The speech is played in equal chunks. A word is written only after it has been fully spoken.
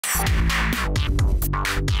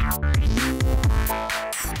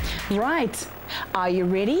Right, are you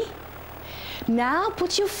ready? Now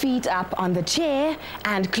put your feet up on the chair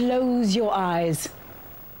and close your eyes.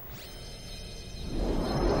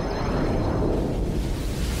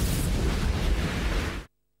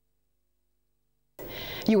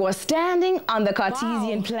 You are standing on the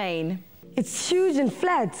Cartesian plane. It's huge and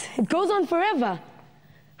flat. It goes on forever.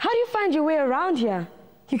 How do you find your way around here?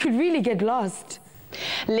 You could really get lost.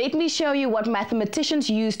 Let me show you what mathematicians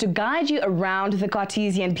use to guide you around the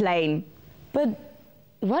Cartesian plane. But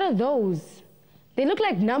what are those? They look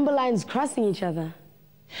like number lines crossing each other.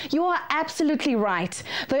 You are absolutely right.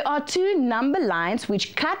 There are two number lines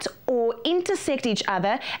which cut or intersect each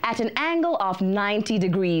other at an angle of 90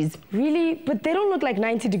 degrees. Really? But they don't look like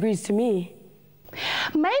 90 degrees to me.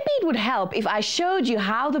 Maybe it would help if I showed you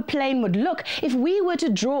how the plane would look if we were to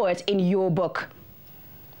draw it in your book.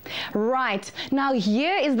 Right, now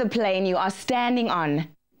here is the plane you are standing on.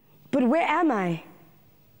 But where am I?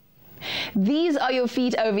 These are your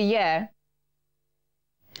feet over here.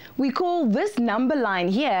 We call this number line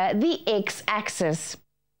here the x-axis.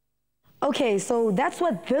 Okay, so that's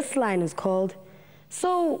what this line is called.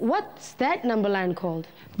 So what's that number line called?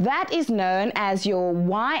 That is known as your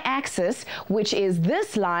y-axis, which is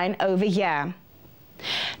this line over here.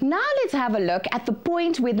 Now let's have a look at the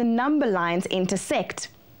point where the number lines intersect.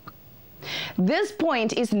 This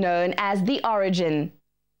point is known as the origin.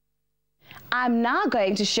 I'm now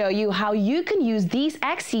going to show you how you can use these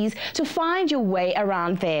axes to find your way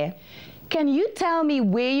around there. Can you tell me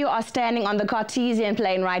where you are standing on the Cartesian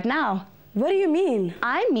plane right now? What do you mean?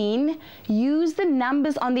 I mean, use the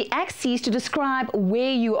numbers on the axes to describe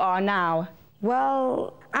where you are now.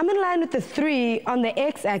 Well, I'm in line with the 3 on the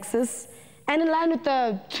x-axis and in line with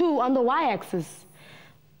the 2 on the y-axis.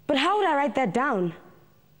 But how would I write that down?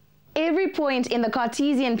 Every point in the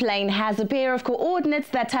Cartesian plane has a pair of coordinates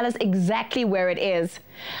that tell us exactly where it is.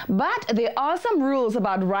 But there are some rules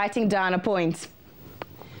about writing down a point.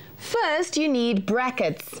 First, you need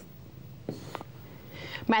brackets.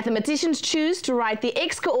 Mathematicians choose to write the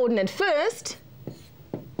x-coordinate first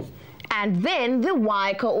and then the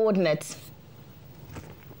y-coordinate.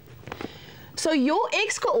 So your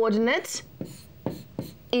x-coordinate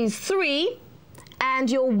is 3 and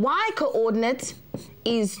your y-coordinate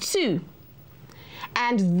is 2.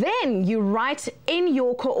 And then you write in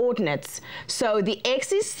your coordinates. So the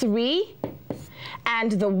x is 3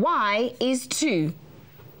 and the y is 2.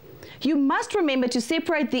 You must remember to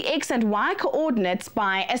separate the x and y coordinates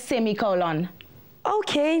by a semicolon.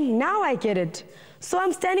 Okay, now I get it. So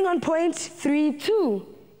I'm standing on point 3, 2.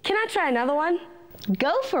 Can I try another one?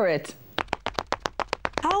 Go for it.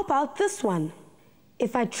 How about this one?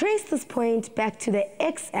 If I trace this point back to the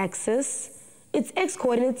x-axis, its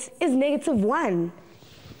x-coordinate is -1.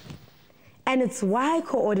 And its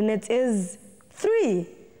y-coordinate is 3.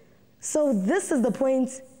 So this is the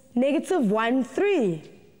point -1, 3.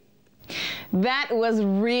 That was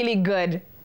really good.